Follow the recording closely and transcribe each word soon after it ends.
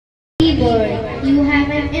You have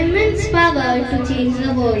an immense power to change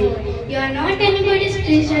the world. You are not anybody's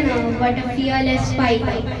prisoner, but a fearless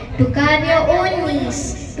fighter. To carve your own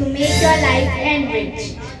niche, to make your life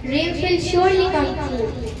enrich. Dreams will surely come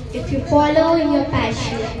true if you follow your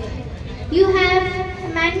passion. You have a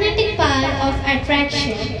magnetic power of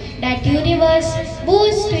attraction that universe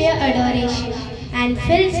bows to your adoration and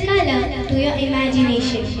fills color to your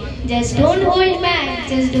imagination. Just don't hold back,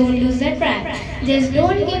 just don't lose the track, just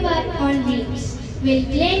don't give up on dreams. Will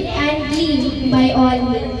blend and gleam by all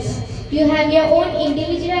means. You have your own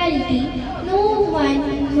individuality,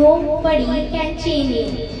 nobody can change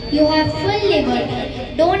you. You have full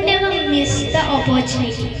liberty, don't ever miss the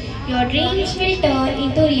opportunity. Your dreams will turn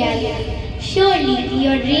into reality. Surely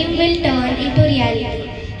your dream will turn into reality.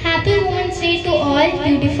 Happy Women's Day to all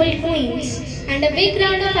beautiful queens. And a big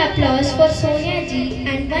round of applause for Sonia ji.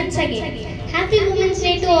 And once again, Happy Women's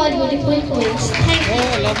Day to all beautiful queens. Thank you.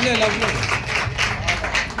 Oh, lovely, lovely.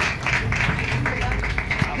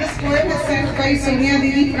 This poem is sent by Sonia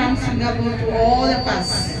Didi from Singapore to all of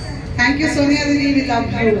us. Thank you, Sonia Didi. We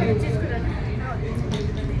love you.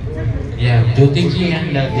 Yeah, Jyoti ji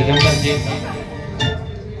and Digambar ji.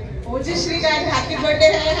 BHAGYASHREE dad, happy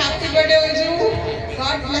birthday Oju.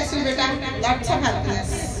 God bless you, beta. Lots of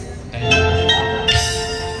happiness.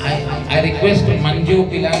 I request Manju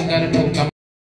Pilankar to come.